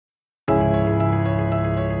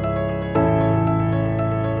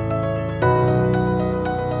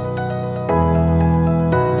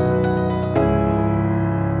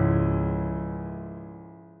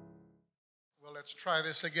try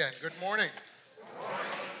this again. Good morning.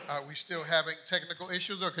 Are we still having technical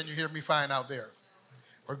issues, or can you hear me fine out there?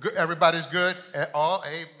 Or good, everybody's good? Oh,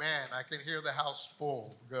 amen. I can hear the house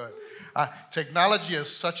full. Good. Technology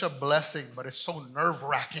is such a blessing, but it's so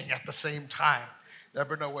nerve-wracking at the same time.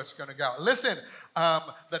 Never know what's going to go. Listen,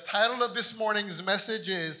 the title of this morning's message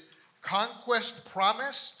is Conquest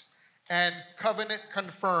Promised and Covenant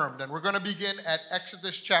Confirmed. And we're going to begin at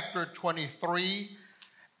Exodus chapter 23,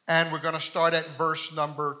 and we're going to start at verse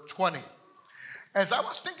number 20. As I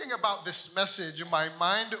was thinking about this message, my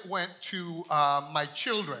mind went to my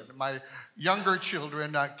children, my younger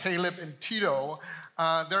children, Caleb and Tito.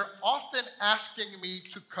 They're often asking me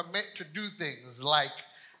to commit to do things like,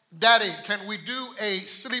 Daddy, can we do a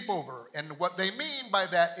sleepover? And what they mean by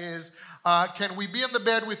that is, can we be in the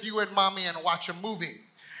bed with you and Mommy and watch a movie?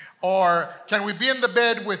 Or can we be in the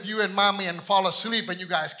bed with you and Mommy and fall asleep and you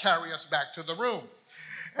guys carry us back to the room?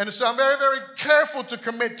 And so I'm very, very careful to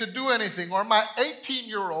commit to do anything. Or my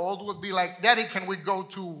 18-year-old would be like, Daddy, can we go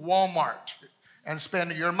to Walmart and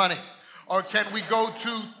spend your money? Or can we go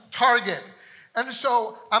to Target? And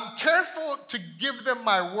so I'm careful to give them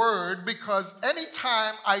my word, because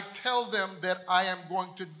anytime I tell them that I am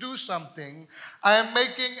going to do something, I am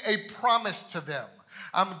making a promise to them.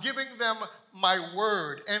 I'm giving them my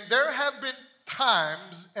word. And there have been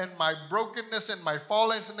times in my brokenness and my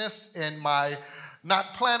fallenness and my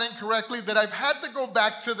not planning correctly that I've had to go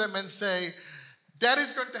back to them and say,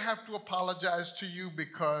 Daddy's going to have to apologize to you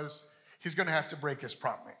because he's going to have to break his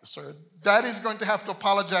promise. Or Daddy's going to have to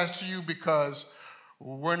apologize to you because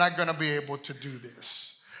we're not going to be able to do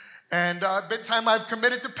this. And been time I've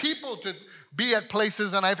committed to people to be at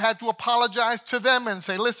places and I've had to apologize to them and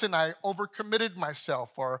say, listen, I overcommitted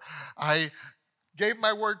myself, or I gave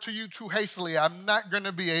my word to you too hastily. I'm not going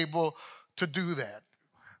to be able to do that.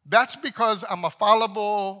 That's because I'm a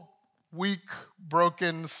fallible, weak,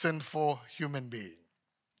 broken, sinful human being.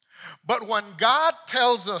 But when God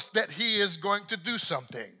tells us that he is going to do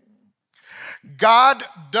something, God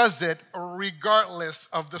does it regardless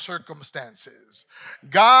of the circumstances.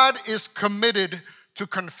 God is committed to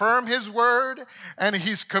confirm his word, and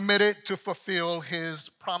he's committed to fulfill his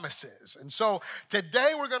promises. And so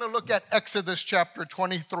today we're going to look at Exodus chapter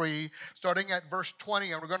 23, starting at verse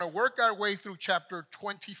 20, and we're going to work our way through chapter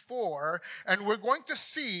 24, and we're going to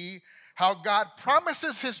see how God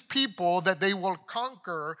promises his people that they will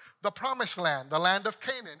conquer the promised land, the land of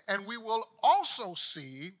Canaan. And we will also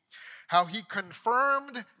see how he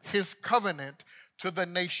confirmed his covenant to the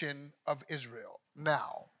nation of Israel.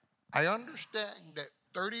 Now, I understand that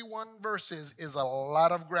 31 verses is a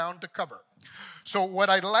lot of ground to cover. So what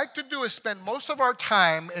I'd like to do is spend most of our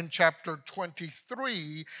time in chapter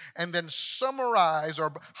 23 and then summarize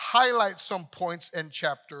or highlight some points in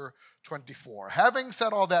chapter 24. Having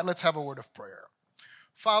said all that, let's have a word of prayer.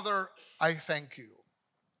 Father, I thank you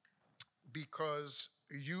because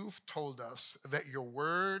you've told us that your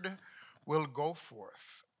word will go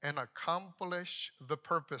forth and accomplish the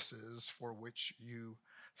purposes for which you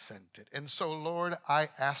sent it. And so, Lord, I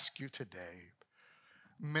ask you today,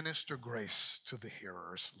 minister grace to the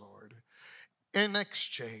hearers, Lord. In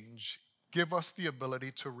exchange, give us the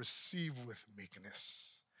ability to receive with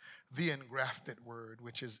meekness the engrafted word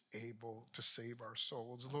which is able to save our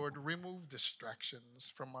souls. Lord, remove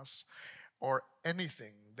distractions from us or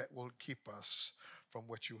anything that will keep us from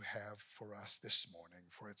what you have for us this morning.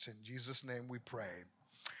 For it's in Jesus' name we pray.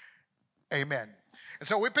 Amen. And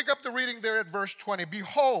so we pick up the reading there at verse 20.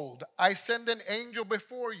 Behold, I send an angel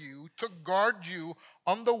before you to guard you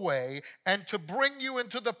on the way and to bring you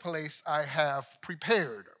into the place I have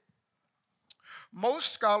prepared.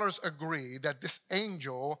 Most scholars agree that this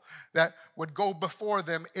angel that would go before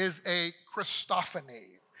them is a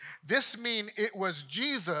Christophany. This means it was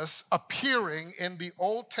Jesus appearing in the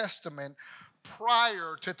Old Testament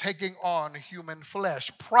prior to taking on human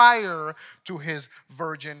flesh, prior to his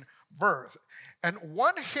virgin birth. And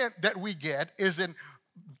one hint that we get is in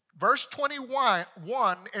verse 21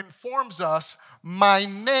 informs us, my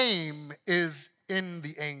name is in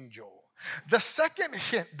the angel. The second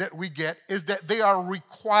hint that we get is that they are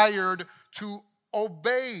required to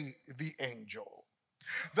obey the angel.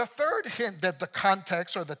 The third hint that the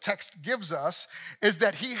context or the text gives us is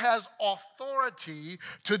that he has authority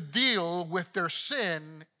to deal with their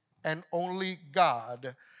sin, and only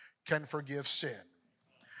God can forgive sin.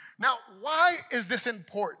 Now, why is this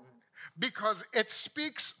important? Because it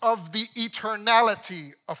speaks of the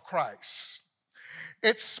eternality of Christ.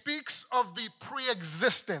 It speaks of the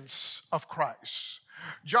pre-existence of Christ.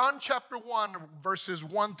 John chapter 1, verses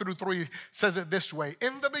 1 through 3 says it this way.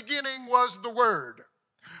 In the beginning was the Word,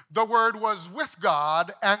 The Word was with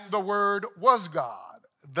God, and the Word was God.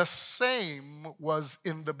 The same was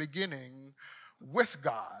in the beginning with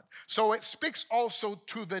God. So it speaks also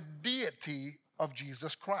to the deity of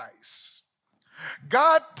Jesus Christ.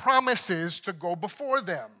 God promises to go before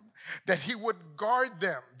them, that he would guard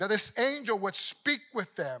them, that this angel would speak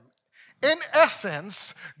with them. In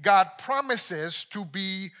essence, God promises to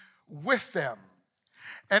be with them.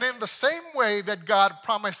 And in the same way that God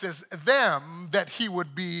promises them that he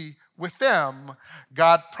would be with them,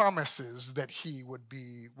 God promises that he would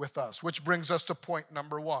be with us. Which brings us to point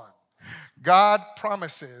number 1. God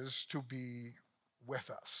promises to be with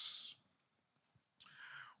us.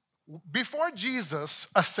 Before Jesus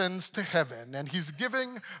ascends to heaven and he's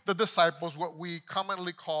giving the disciples what we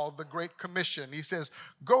commonly call the Great Commission, he says,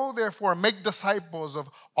 "Go therefore, make disciples of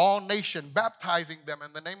all nations, baptizing them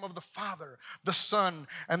in the name of the Father, the Son,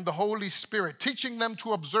 and the Holy Spirit, teaching them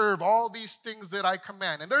to observe all these things that I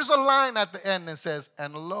command." And there's a line at the end that says,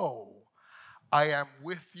 "And lo, I am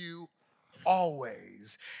with you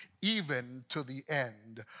always, even to the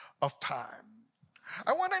end of time."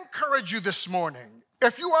 I want to encourage you this morning.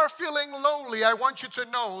 If you are feeling lonely, I want you to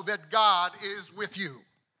know that God is with you.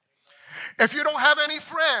 If you don't have any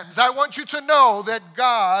friends, I want you to know that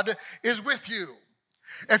God is with you.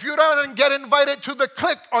 If you don't get invited to the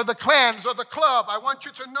clique or the clans or the club, I want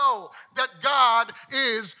you to know that God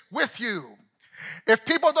is with you. If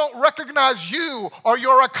people don't recognize you or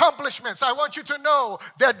your accomplishments, I want you to know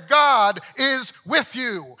that God is with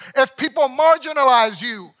you. If people marginalize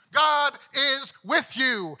you, God is with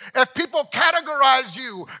you. If people categorize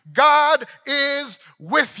you, God is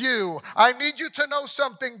with you. I need you to know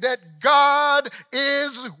something, that God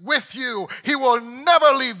is with you. He will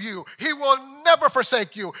never leave you. He will never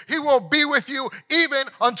forsake you. He will be with you even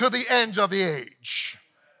unto the end of the age.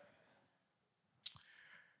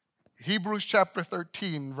 Hebrews chapter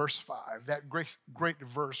 13, verse 5, that great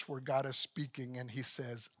verse where God is speaking and he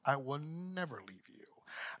says, "I will never leave you.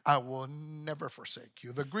 I will never forsake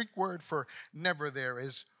you." The Greek word for never there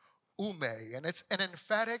is ume, and it's an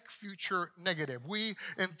emphatic future negative. We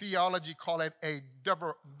in theology call it a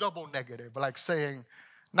double negative, like saying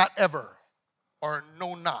not ever or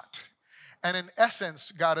no not. And in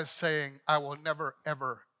essence, God is saying, "I will never,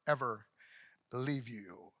 ever, ever leave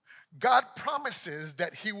you." God promises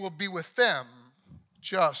that he will be with them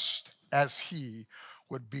just as he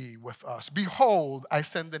would be with us. "Behold, I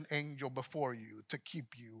send an angel before you to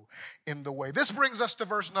keep you in the way." This brings us to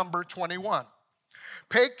verse number 21.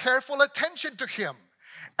 "Pay careful attention to him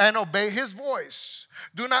and obey his voice.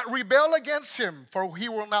 Do not rebel against him, for he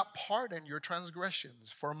will not pardon your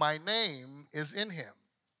transgressions, for my name is in him.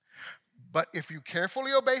 But if you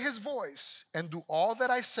carefully obey his voice and do all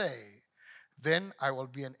that I say, then I will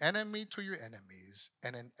be an enemy to your enemies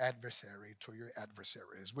and an adversary to your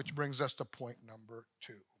adversaries." Which brings us to point number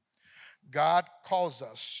 2. God calls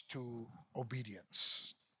us to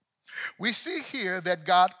obedience. We see here that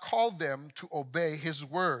God called them to obey his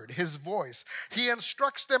word, his voice. He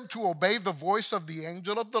instructs them to obey the voice of the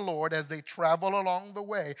angel of the Lord as they travel along the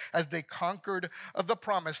way, as they conquered the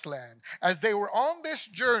promised land. As they were on this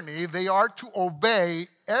journey, they are to obey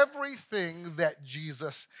everything that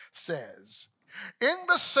Jesus says. In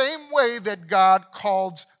the same way that God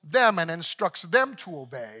calls them and instructs them to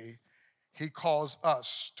obey, he calls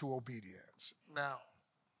us to obedience. Now,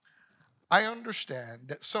 I understand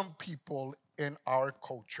that some people in our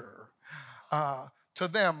culture, to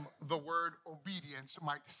them, the word obedience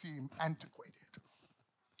might seem antiquated.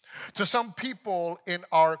 To some people in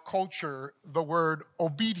our culture, the word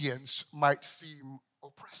obedience might seem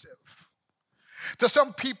oppressive. To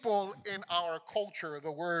some people in our culture,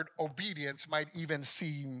 the word obedience might even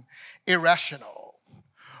seem irrational.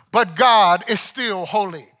 But God is still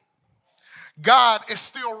holy. God is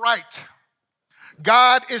still right.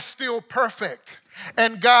 God is still perfect.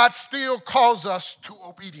 And God still calls us to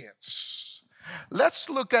obedience. Let's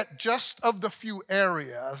look at just of the few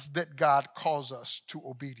areas that God calls us to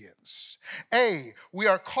obedience. A, we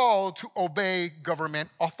are called to obey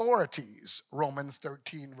government authorities. Romans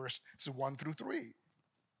 13, verses 1 through 3.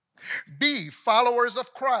 B, followers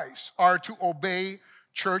of Christ are to obey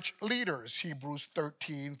church leaders. Hebrews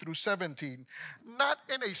 13 through 17. Not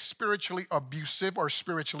in a spiritually abusive or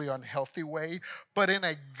spiritually unhealthy way, but in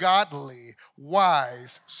a godly,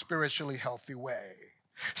 wise, spiritually healthy way.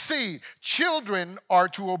 C, children are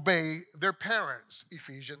to obey their parents.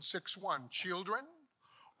 Ephesians 6:1. Children,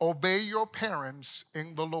 obey your parents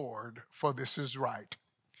in the Lord, for this is right.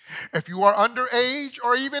 If you are underage,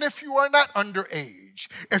 or even if you are not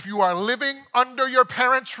underage, if you are living under your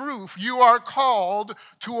parents' roof, you are called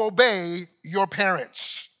to obey your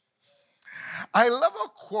parents. I love a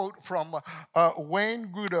quote from Wayne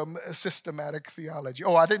Grudem, Systematic Theology.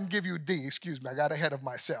 Oh, I didn't give you D, excuse me, I got ahead of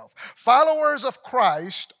myself. Followers of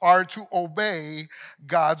Christ are to obey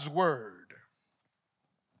God's word.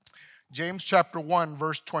 James chapter 1,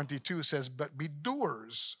 verse 22 says, but be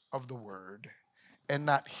doers of the word and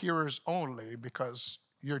not hearers only, because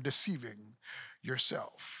you're deceiving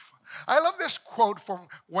yourself. I love this quote from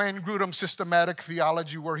Wayne Grudem, Systematic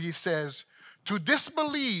Theology, where he says, to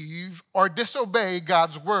disbelieve or disobey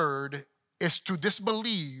God's word is to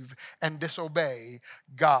disbelieve and disobey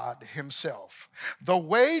God himself. The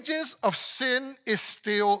wages of sin is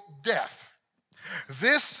still death.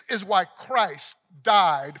 This is why Christ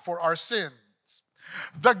died for our sins.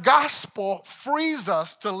 The gospel frees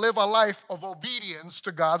us to live a life of obedience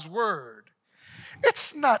to God's word.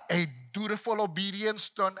 It's not a dutiful obedience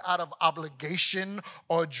done out of obligation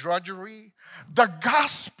or drudgery. The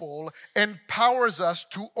gospel empowers us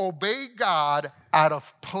to obey God out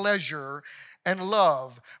of pleasure and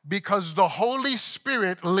love because the Holy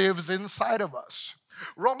Spirit lives inside of us.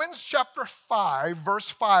 Romans chapter 5, verse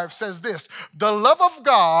 5 says this, the love of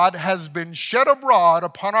God has been shed abroad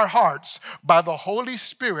upon our hearts by the Holy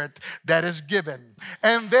Spirit that is given.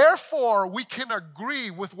 And therefore, we can agree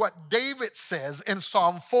with what David says in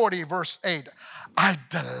Psalm 40, verse 8, I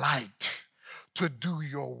delight to do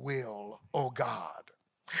your will, O God.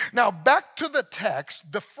 Now, back to the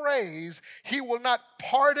text, the phrase, he will not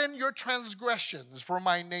pardon your transgressions, for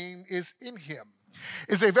my name is in him,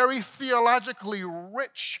 is a very theologically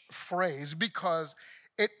rich phrase because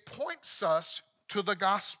it points us to the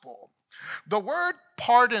gospel. The word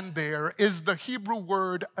pardon there is the Hebrew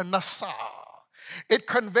word nasa. It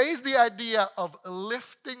conveys the idea of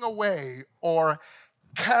lifting away or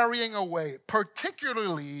carrying away,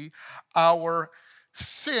 particularly our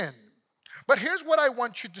sin. But here's what I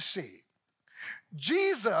want you to see.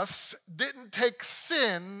 Jesus didn't take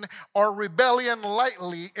sin or rebellion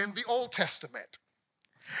lightly in the Old Testament.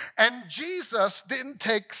 And Jesus didn't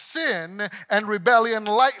take sin and rebellion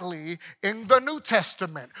lightly in the New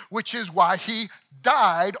Testament, which is why he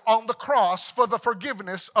died on the cross for the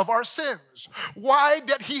forgiveness of our sins. Why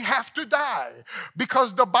did he have to die?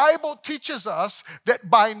 Because the Bible teaches us that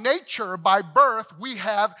by nature, by birth, we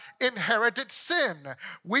have inherited sin.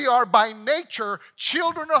 We are by nature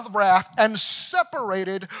children of wrath and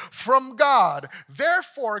separated from God.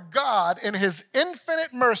 Therefore, God, in his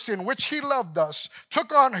infinite mercy in which he loved us,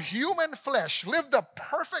 took on human flesh, lived a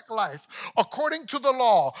perfect life according to the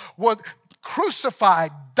law, was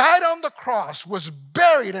crucified, died on the cross, was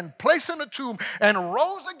buried and placed in a tomb, and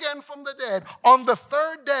rose again from the dead on the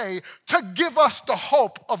third day to give us the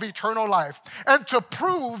hope of eternal life and to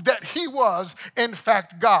prove that he was, in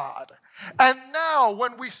fact, God. And now,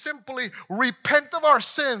 when we simply repent of our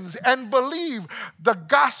sins and believe the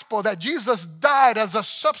gospel that Jesus died as a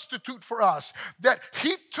substitute for us, that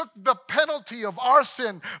he took the penalty of our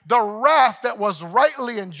sin, the wrath that was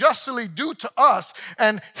rightly and justly due to us,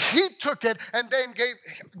 and he took it and then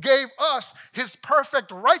gave us his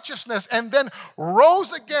perfect righteousness and then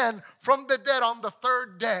rose again from the dead on the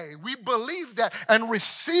third day. We believe that and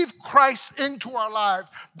receive Christ into our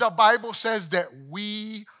lives. The Bible says that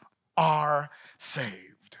we are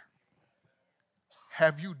saved.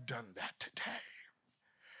 Have you done that today?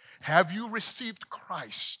 Have you received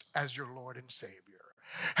Christ as your Lord and Savior?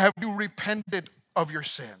 Have you repented of your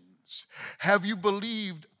sins? Have you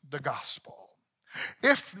believed the gospel?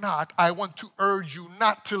 If not, I want to urge you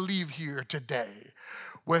not to leave here today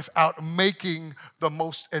without making the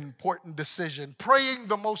most important decision, praying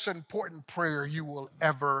the most important prayer you will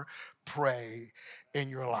ever pray in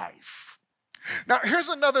your life. Now, here's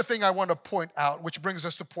another thing I want to point out, which brings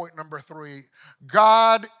us to point number 3.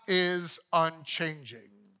 God is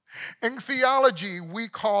unchanging. In theology, we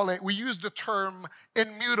use the term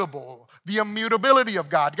immutable, the immutability of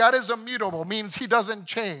God. God is immutable, means he doesn't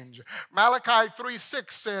change. Malachi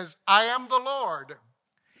 3:6 says, I am the Lord,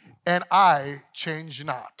 and I change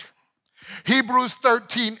not. Hebrews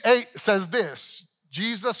 13:8 says this,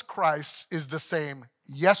 Jesus Christ is the same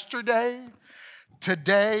yesterday,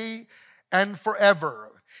 today, and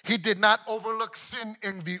forever. He did not overlook sin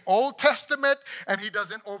in the Old Testament, and he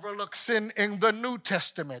doesn't overlook sin in the New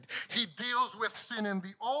Testament. He deals with sin in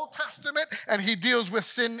the Old Testament, and he deals with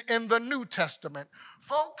sin in the New Testament.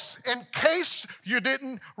 Folks, in case you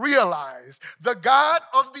didn't realize, the God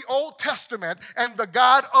of the Old Testament and the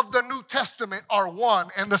God of the New Testament are one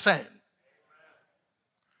and the same.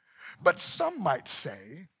 But some might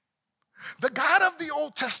say, the God of the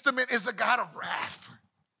Old Testament is a God of wrath.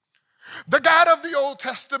 The God of the Old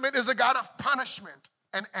Testament is a God of punishment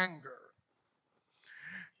and anger.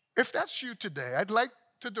 If that's you today, I'd like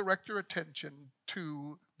to direct your attention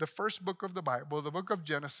to the first book of the Bible, the book of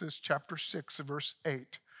Genesis, chapter 6, verse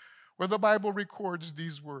 8, where the Bible records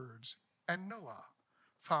these words, "And Noah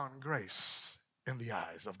found grace in the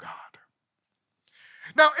eyes of God."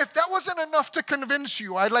 Now, if that wasn't enough to convince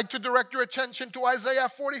you, I'd like to direct your attention to Isaiah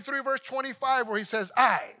 43, verse 25, where he says,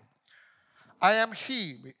 I am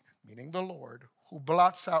he, meaning the Lord, who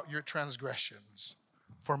blots out your transgressions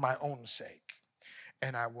for my own sake,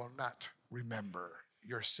 and I will not remember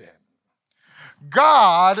your sin.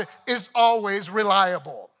 God is always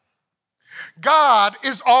reliable. God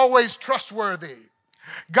is always trustworthy.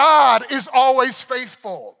 God is always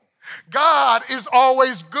faithful. God is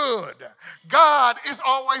always good. God is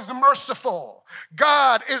always merciful.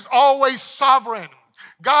 God is always sovereign.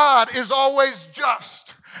 God is always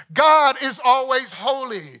just. God is always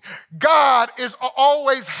holy. God is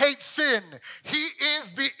always hates sin. He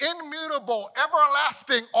is the immutable,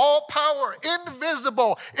 everlasting, all-power,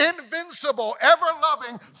 invisible, invincible,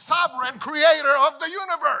 ever-loving, sovereign creator of the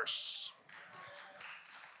universe.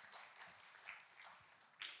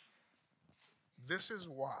 This is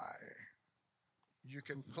why you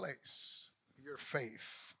can place your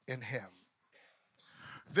faith in him.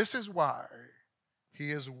 This is why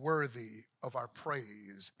he is worthy of our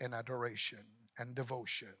praise and adoration and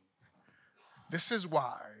devotion. This is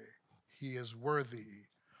why he is worthy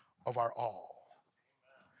of our all.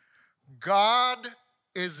 God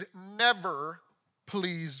is never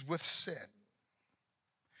pleased with sin.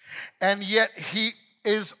 And yet he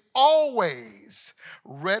is always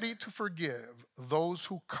ready to forgive those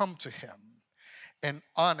who come to him in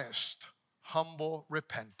honest, humble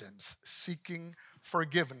repentance, seeking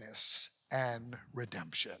forgiveness and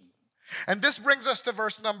redemption. And this brings us to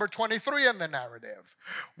verse number 23 in the narrative.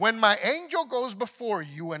 When my angel goes before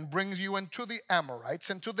you and brings you into the Amorites,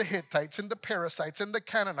 into the Hittites, and the Perizzites, and the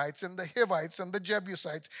Canaanites, and the Hivites, and the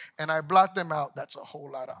Jebusites, and I blot them out, that's a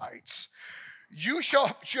whole lot of ites. You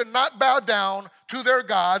should not bow down to their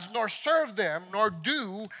gods, nor serve them, nor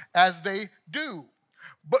do as they do.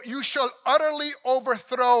 But you shall utterly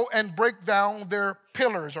overthrow and break down their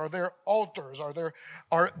pillars or their altars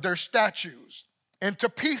or their statues into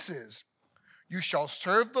pieces. You shall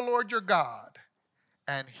serve the Lord your God,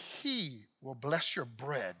 and he will bless your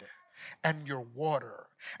bread and your water,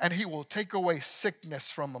 and he will take away sickness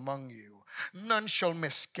from among you. None shall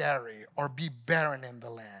miscarry or be barren in the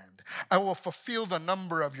land. I will fulfill the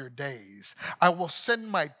number of your days. I will send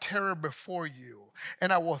my terror before you,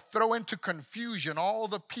 and I will throw into confusion all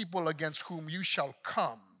the people against whom you shall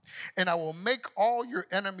come. And I will make all your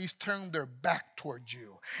enemies turn their back towards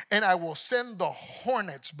you. And I will send the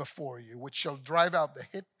hornets before you, which shall drive out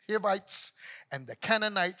the Hivites and the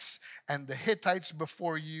Canaanites and the Hittites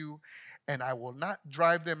before you. And I will not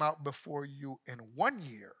drive them out before you in 1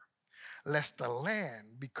 year, lest the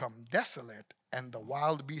land become desolate and the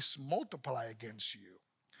wild beasts multiply against you.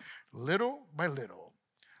 Little by little,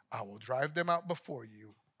 I will drive them out before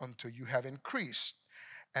you until you have increased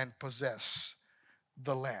and possess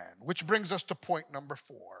the land. Which brings us to point number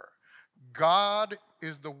 4. God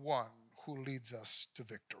is the one who leads us to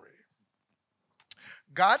victory.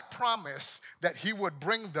 God promised that he would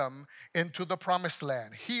bring them into the promised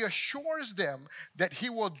land. He assures them that he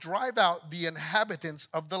will drive out the inhabitants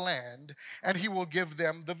of the land and he will give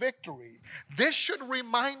them the victory. This should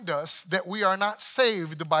remind us that we are not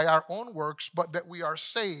saved by our own works, but that we are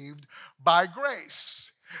saved by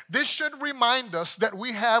grace. This should remind us that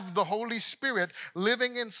we have the Holy Spirit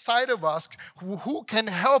living inside of us who can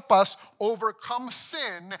help us overcome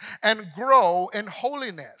sin and grow in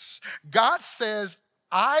holiness. God says,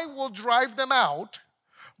 I will drive them out,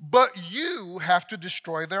 but you have to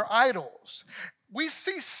destroy their idols. We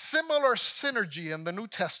see similar synergy in the New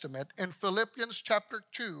Testament in Philippians chapter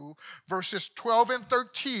 2, verses 12 and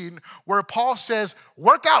 13, where Paul says,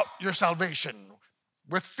 work out your salvation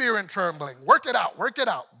with fear and trembling. Work it out, work it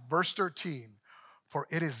out. Verse 13, for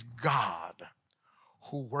it is God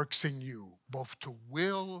who works in you both to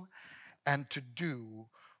will and to do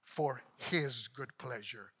for his good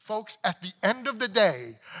pleasure. Folks, at the end of the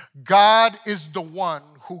day, God is the one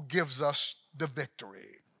who gives us the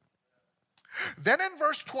victory. Then in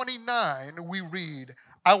verse 29, we read,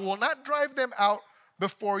 I will not drive them out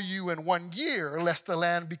before you in 1 year, lest the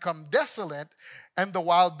land become desolate and the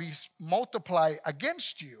wild beasts multiply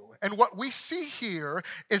against you. And what we see here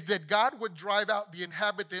is that God would drive out the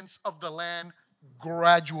inhabitants of the land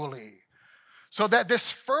gradually, so that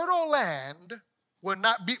this fertile land would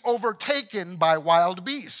not be overtaken by wild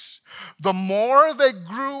beasts. The more they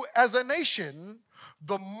grew as a nation,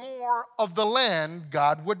 the more of the land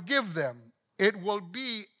God would give them. It will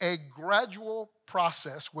be a gradual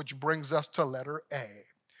process, which brings us to letter A.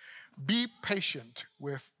 Be patient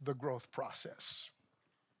with the growth process.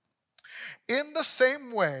 In the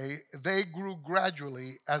same way they grew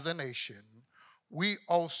gradually as a nation, we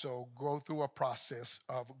also go through a process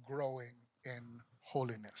of growing in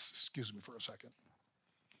holiness. Excuse me for a second.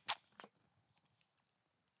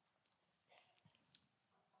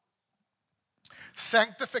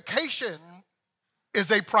 Sanctification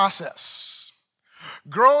is a process.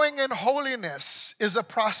 Growing in holiness is a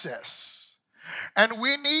process. And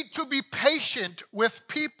we need to be patient with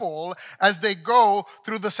people as they go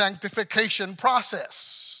through the sanctification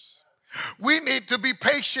process. We need to be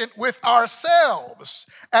patient with ourselves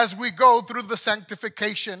as we go through the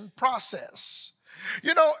sanctification process.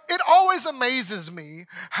 You know, it always amazes me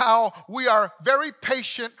how we are very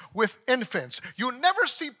patient with infants. You never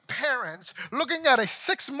see parents looking at a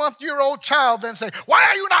 6-month-old child and say, "Why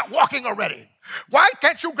are you not walking already? Why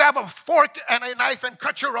can't you grab a fork and a knife and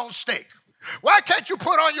cut your own steak? Why can't you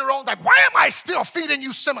put on your own diaper? Why am I still feeding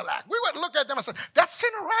you Similac?" We would look at them and say, "That's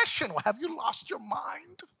irrational. Have you lost your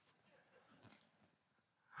mind?"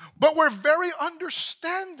 But we're very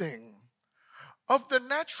understanding of the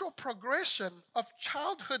natural progression of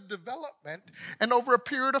childhood development. And over a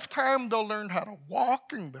period of time, they'll learn how to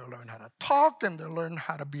walk, and they'll learn how to talk, and they'll learn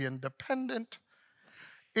how to be independent.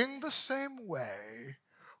 In the same way,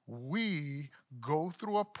 we go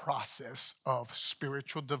through a process of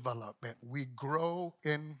spiritual development. We grow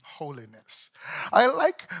in holiness. I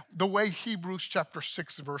like the way Hebrews chapter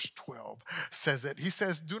 6, verse 12 says it. He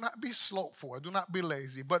says, "Do not be slothful, do not be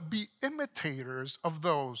lazy, but be imitators of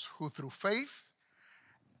those who through faith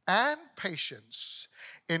and patience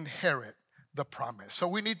inherit the promise." So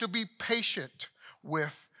we need to be patient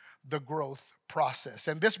with the growth process.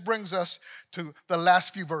 And this brings us to the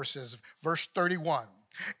last few verses, verse 31.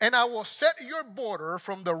 "And I will set your border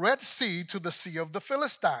from the Red Sea to the Sea of the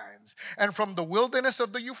Philistines, and from the wilderness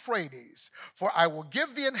of the Euphrates. For I will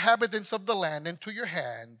give the inhabitants of the land into your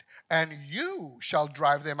hand, and you shall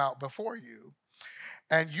drive them out before you.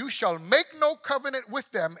 And you shall make no covenant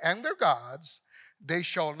with them and their gods. They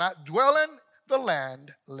shall not dwell in the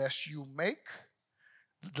land, lest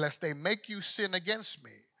they make you sin against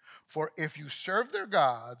me. For if you serve their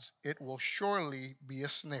gods, it will surely be a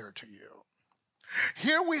snare to you."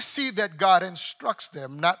 Here we see that God instructs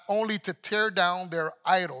them not only to tear down their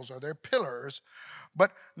idols or their pillars,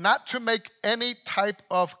 but not to make any type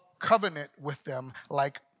of covenant with them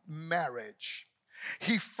like marriage.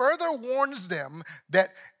 He further warns them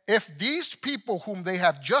that if these people whom they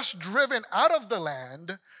have just driven out of the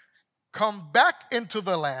land come back into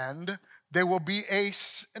the land, there will be a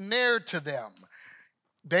snare to them.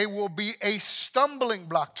 They will be a stumbling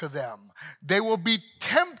block to them. They will be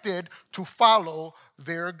tempted to follow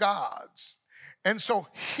their gods. And so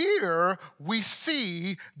here we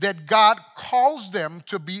see that God calls them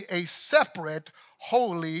to be a separate,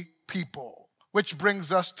 holy people. Which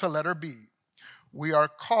brings us to letter B. We are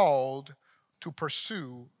called to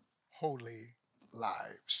pursue holy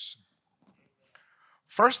lives.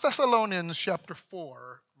 1 Thessalonians chapter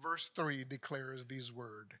 4, verse 3 declares these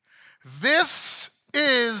words. "This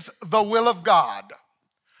is the will of God,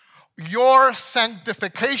 your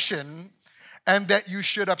sanctification, and that you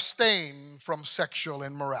should abstain from sexual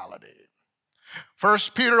immorality."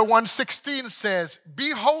 1 Peter 1:16 says,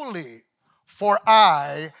 "Be holy, for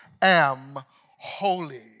I am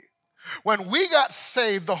holy." When we got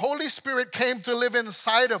saved, the Holy Spirit came to live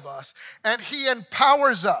inside of us, and He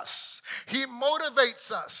empowers us. He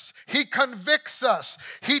motivates us. He convicts us.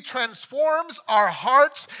 He transforms our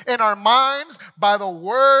hearts and our minds by the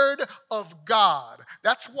Word of God.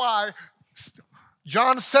 That's why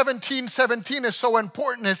John 17:17 is so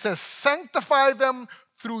important. It says, "Sanctify them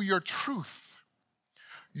through your truth.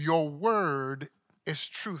 Your word is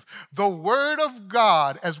truth." The Word of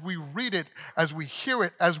God, as we read it, as we hear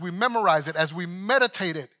it, as we memorize it, as we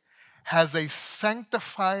meditate it, has a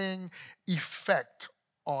sanctifying effect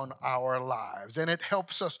on our lives. And it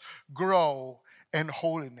helps us grow in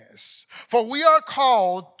holiness. For we are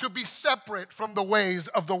called to be separate from the ways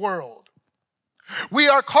of the world. We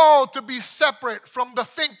are called to be separate from the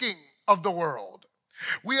thinking of the world.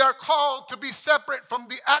 We are called to be separate from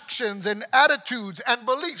the actions and attitudes and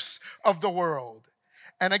beliefs of the world.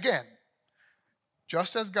 And again,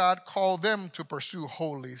 just as God called them to pursue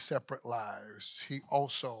holy, separate lives, He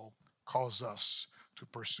also calls us to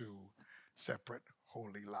pursue separate,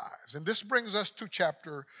 holy lives. And this brings us to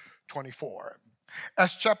chapter 24.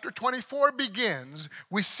 As chapter 24 begins,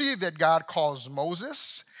 we see that God calls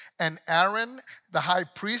Moses and Aaron, the high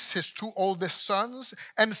priest, his 2 oldest sons,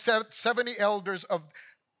 and 70 elders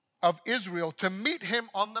of Israel to meet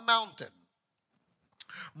him on the mountain.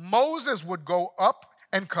 Moses would go up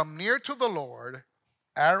and come near to the Lord,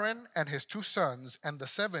 Aaron and his 2 sons and the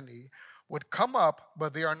 70 would come up,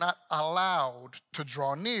 but they are not allowed to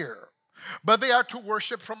draw near, but they are to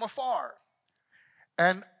worship from afar.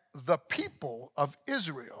 And the people of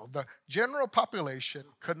Israel, the general population,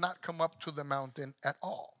 could not come up to the mountain at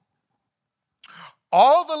all.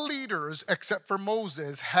 All the leaders, except for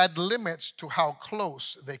Moses, had limits to how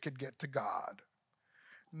close they could get to God.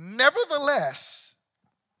 Nevertheless,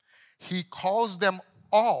 he calls them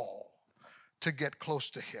all to get close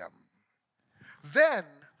to him. Then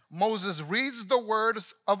Moses reads the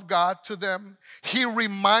words of God to them. He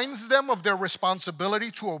reminds them of their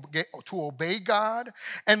responsibility to obey God,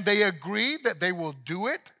 and they agree that they will do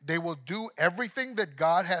it. They will do everything that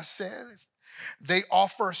God has said. They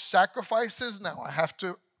offer sacrifices. Now, I have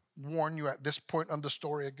to warn you, at this point on the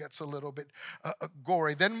story, it gets a little bit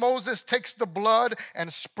gory. Then Moses takes the blood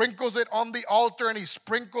and sprinkles it on the altar, and he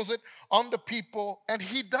sprinkles it on the people. And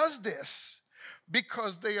he does this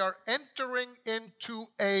because they are entering into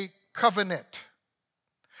a covenant.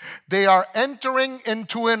 They are entering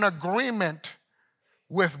into an agreement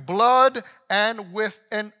with blood and with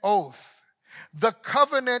an oath. The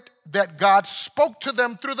covenant that God spoke to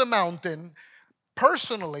them through the mountain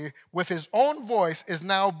personally with his own voice is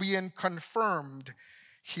now being confirmed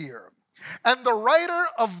here. And the writer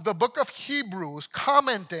of the book of Hebrews,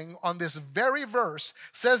 commenting on this very verse,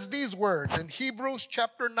 says these words in Hebrews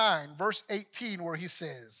chapter 9, verse 18, where he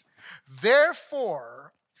says,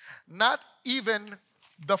 "Therefore, not even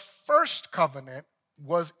the first covenant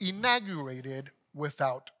was inaugurated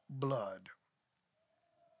without blood."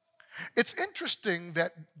 It's interesting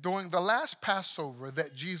that during the last Passover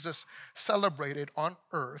that Jesus celebrated on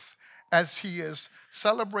earth, as he is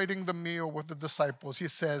celebrating the meal with the disciples, he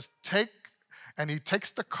says, and he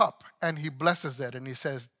takes the cup and he blesses it and he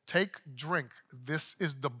says, "Take, drink, this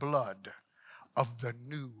is the blood of the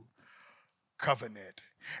new covenant."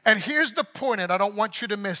 And here's the point, and I don't want you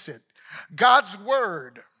to miss it. God's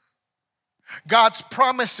word, God's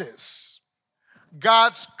promises,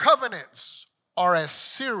 God's covenants are as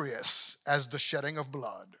serious as the shedding of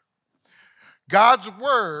blood. God's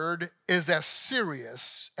word is as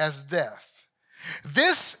serious as death.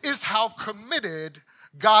 This is how committed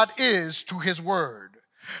God is to his word.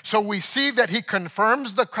 So we see that he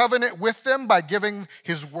confirms the covenant with them by giving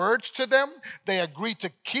his words to them. They agree to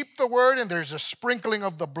keep the word, and there's a sprinkling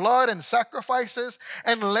of the blood and sacrifices.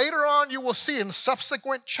 And later on, you will see in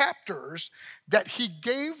subsequent chapters that he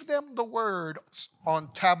gave them the word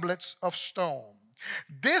on tablets of stone.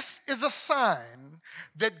 This is a sign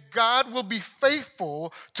that God will be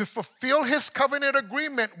faithful to fulfill his covenant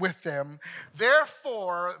agreement with them.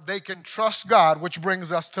 Therefore, they can trust God, which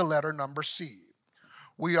brings us to letter number C.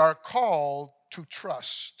 We are called to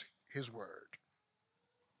trust his word.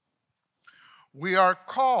 We are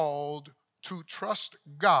called to trust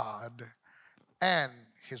God and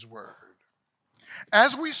his word.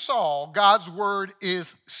 As we saw, God's word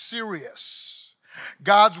is serious.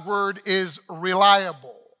 God's word is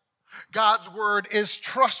reliable. God's word is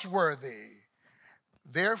trustworthy.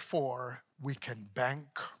 Therefore, we can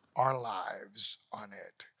bank our lives on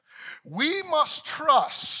it. We must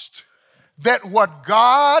trust that what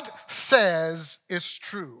God says is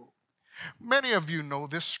true. Many of you know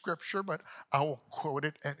this scripture, but I will quote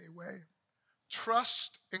it anyway.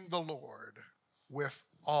 Trust in the Lord with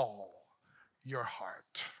all your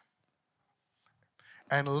heart,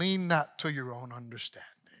 and lean not to your own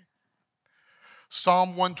understanding.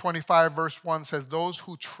 Psalm 125 verse 1 says, "Those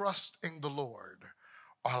who trust in the Lord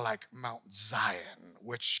are like Mount Zion,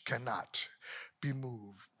 which cannot be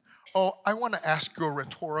moved." Oh, I want to ask you a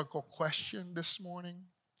rhetorical question this morning.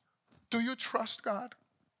 Do you trust God?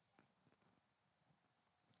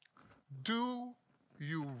 Do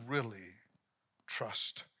you really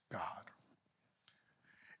trust God?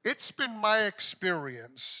 It's been my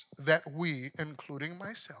experience that we, including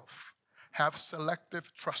myself, have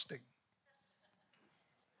selective trusting.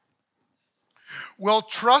 We'll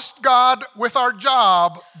trust God with our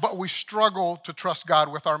job, but we struggle to trust God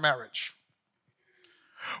with our marriage.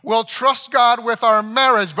 We'll trust God with our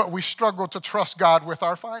marriage, but we struggle to trust God with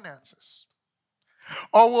our finances.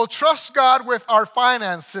 Or we'll trust God with our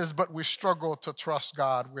finances, but we struggle to trust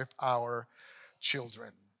God with our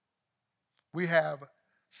children. We have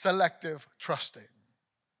selective trusting.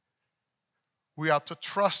 We are to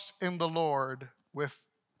trust in the Lord with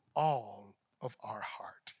all of our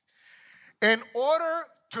heart. In order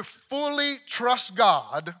to fully trust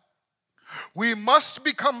God, we must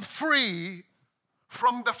become free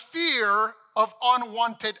from the fear of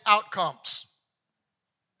unwanted outcomes.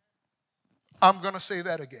 I'm going to say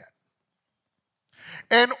that again.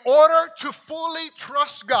 In order to fully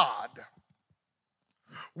trust God,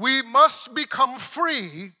 we must become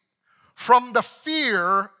free from the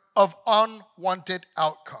fear of unwanted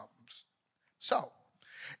outcomes. So,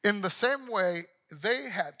 in the same way they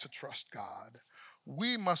had to trust God,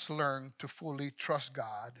 we must learn to fully trust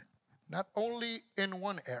God, not only in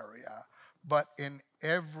one area, but in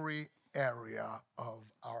every area of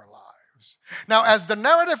our lives. Now, as the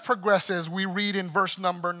narrative progresses, we read in verse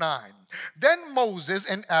number 9. Then Moses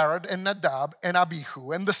and Aaron and Nadab and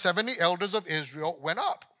Abihu and the 70 elders of Israel went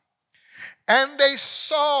up, and they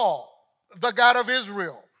saw the God of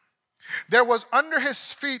Israel. There was under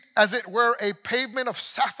his feet, as it were, a pavement of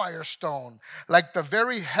sapphire stone, like the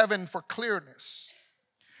very heaven for clearness.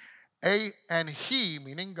 And he,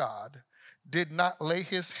 meaning God, did not lay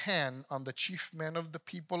his hand on the chief men of the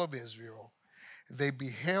people of Israel. They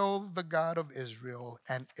beheld the God of Israel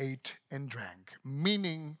and ate and drank,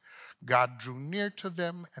 meaning God drew near to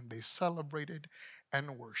them and they celebrated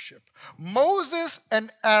and worshiped. Moses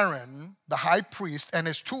and Aaron, the high priest, and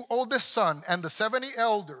his 2 oldest sons and the 70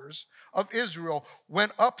 elders of Israel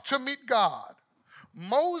went up to meet God.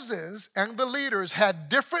 Moses and the leaders had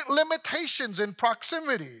different limitations in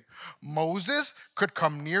proximity. Moses could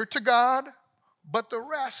come near to God, but the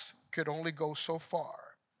rest could only go so far.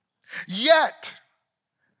 Yet,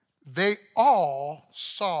 they all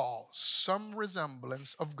saw some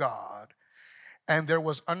resemblance of God, and there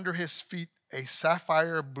was under his feet a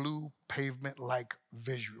sapphire blue pavement-like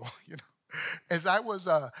visual. As I was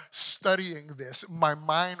studying this, my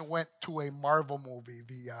mind went to a Marvel movie,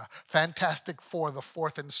 the Fantastic Four, the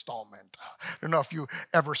 4th installment. I don't know if you've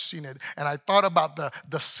ever seen it. And I thought about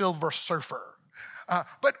the Silver Surfer.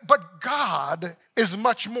 But God is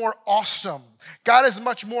much more awesome. God is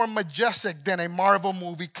much more majestic than a Marvel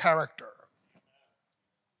movie character.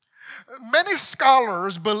 Many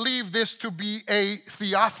scholars believe this to be a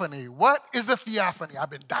theophany. What is a theophany? I've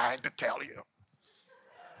been dying to tell you.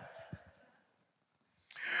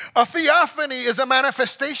 A theophany is a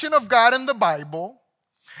manifestation of God in the Bible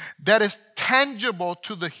that is tangible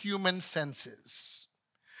to the human senses.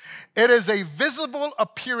 It is a visible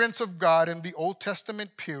appearance of God in the Old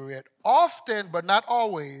Testament period, often, but not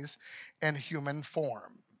always, in human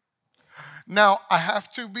form. Now, I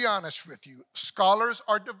have to be honest with you. Scholars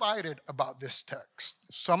are divided about this text.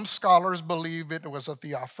 Some scholars believe it was a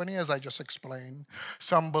theophany, as I just explained.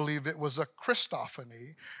 Some believe it was a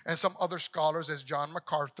Christophany. And some other scholars, as John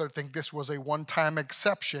MacArthur, think this was a one-time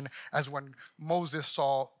exception, as when Moses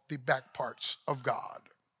saw the back parts of God.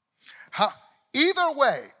 Either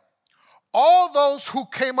way, all those who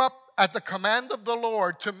came up at the command of the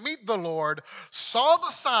Lord to meet the Lord saw the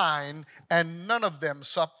sign, and none of them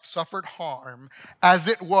suffered harm, as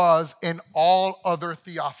it was in all other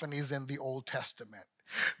theophanies in the Old Testament.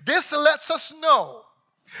 This lets us know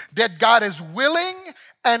that God is willing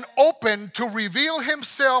and open to reveal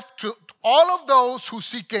himself to all of those who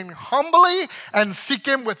seek him humbly and seek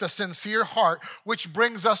him with a sincere heart, which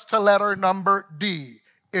brings us to letter number D.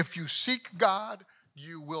 If you seek God,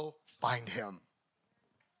 you will find him.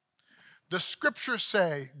 The scriptures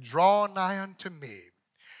say, draw nigh unto me,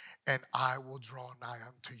 and I will draw nigh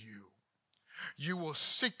unto you. You will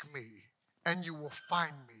seek me, and you will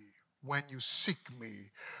find me when you seek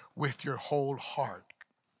me with your whole heart.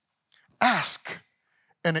 Ask,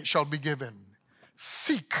 and it shall be given.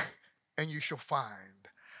 Seek, and you shall find.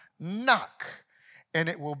 Knock, and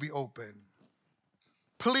it will be open.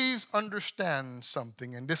 Please understand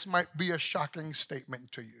something, and this might be a shocking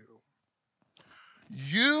statement to you.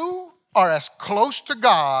 You are as close to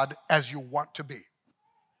God as you want to be.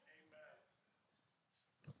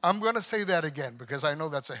 I'm going to say that again because I know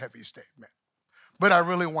that's a heavy statement, but I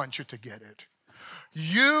really want you to get it.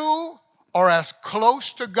 You are as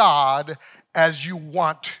close to God as you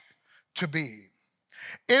want to be.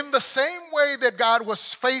 In the same way that God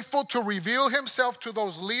was faithful to reveal himself to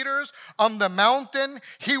those leaders on the mountain,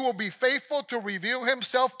 he will be faithful to reveal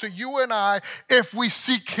himself to you and I if we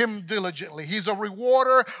seek him diligently. He's a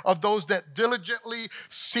rewarder of those that diligently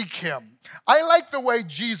seek him. I like the way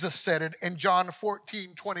Jesus said it in John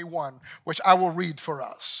 14:21, which I will read for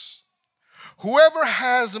us. Whoever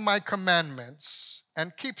has my commandments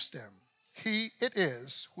and keeps them, he it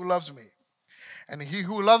is who loves me. And he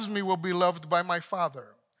who loves me will be loved by my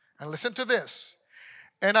Father. And listen to this.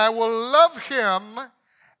 And I will love him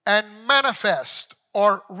and manifest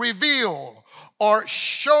or reveal or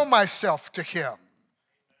show myself to him.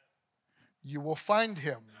 You will find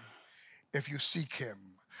him if you seek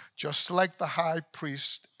him. just like the high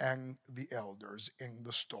priest and the elders in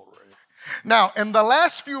the story. Now, in the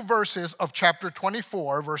last few verses of chapter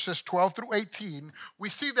 24, verses 12 through 18, we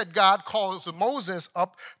see that God calls Moses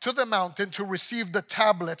up to the mountain to receive the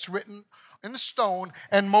tablets written in stone,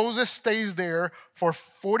 and Moses stays there for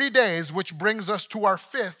 40 days, which brings us to our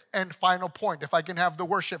fifth and final point. If I can have the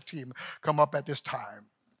worship team come up at this time.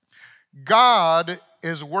 God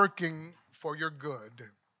is working for your good.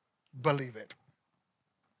 Believe it.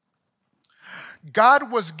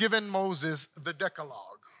 God was giving Moses the Decalogue,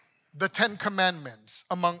 the 10 Commandments,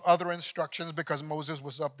 among other instructions, because Moses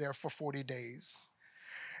was up there for 40 days.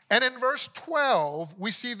 And in verse 12, we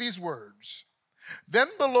see these words. Then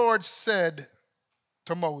the Lord said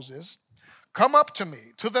to Moses, come up to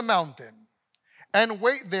me to the mountain and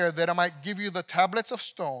wait there that I might give you the tablets of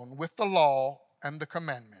stone with the law and the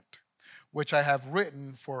commandment, which I have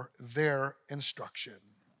written for their instruction.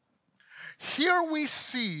 Here we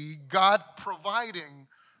see God providing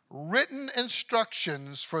written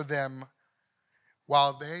instructions for them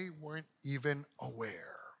while they weren't even aware.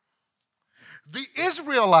 The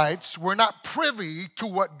Israelites were not privy to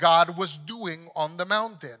what God was doing on the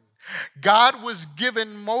mountain. God was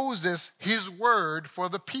giving Moses his word for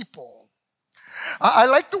the people. I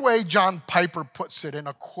like the way John Piper puts it in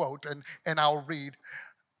a quote, and I'll read.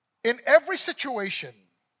 In every situation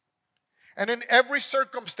and in every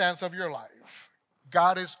circumstance of your life,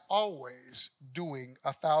 God is always doing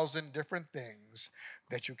 1,000 different things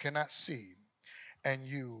that you cannot see and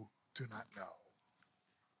you do not know.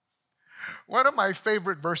 One of my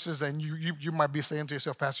favorite verses, and you might be saying to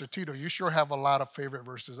yourself, Pastor Tito, you sure have a lot of favorite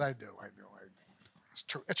verses. I do. It's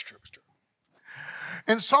true.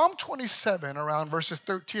 In Psalm 27, around verses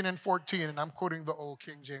 13 and 14, and I'm quoting the old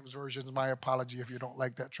King James Version, my apology if you don't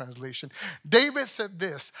like that translation. David said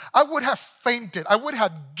this, I would have fainted, I would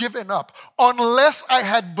have given up unless I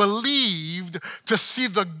had believed to see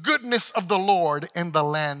the goodness of the Lord in the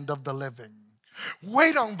land of the living.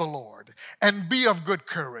 Wait on the Lord and be of good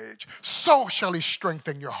courage. So shall he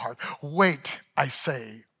strengthen your heart. Wait, I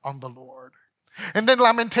say, on the Lord. And then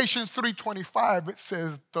Lamentations 3:25, it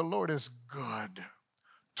says, the Lord is good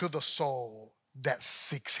to the soul that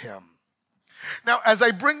seeks him. Now, as I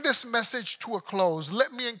bring this message to a close,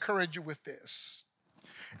 let me encourage you with this.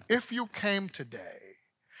 If you came today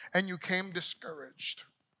and you came discouraged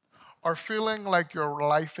or feeling like your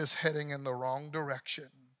life is heading in the wrong direction,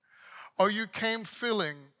 or you came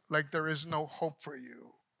feeling like there is no hope for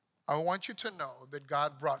you, I want you to know that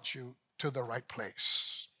God brought you to the right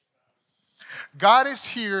place. God is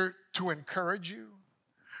here to encourage you.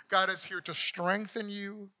 God is here to strengthen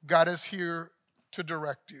you. God is here to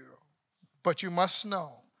direct you. But you must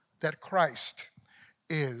know that Christ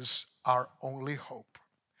is our only hope.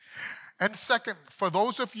 And second, for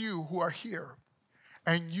those of you who are here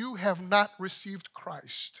and you have not received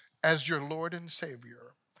Christ as your Lord and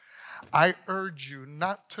Savior, I urge you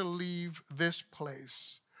not to leave this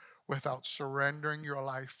place without surrendering your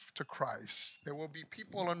life to Christ. There will be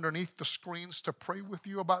people underneath the screens to pray with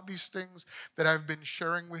you about these things that I've been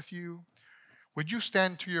sharing with you. Would you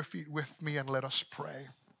stand to your feet with me and let us pray?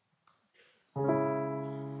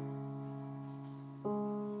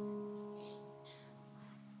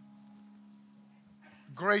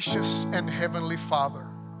 Gracious and heavenly Father,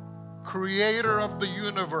 creator of the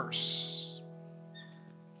universe,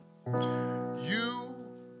 you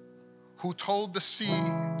who told the sea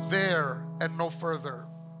there and no further,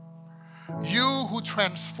 you who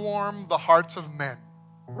transform the hearts of men.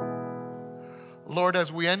 Lord,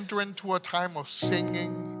 as we enter into a time of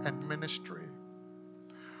singing and ministry,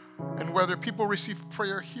 and whether people receive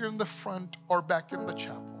prayer here in the front or back in the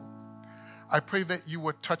chapel, I pray that you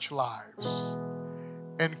would touch lives,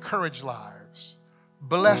 encourage lives,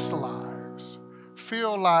 bless lives,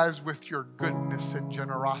 fill lives with your goodness and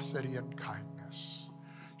generosity and kindness.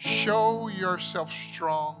 Show yourself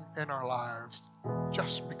strong in our lives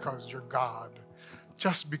just because you're God,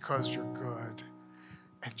 just because you're good,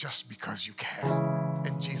 and just because you can.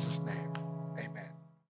 In Jesus' name, amen.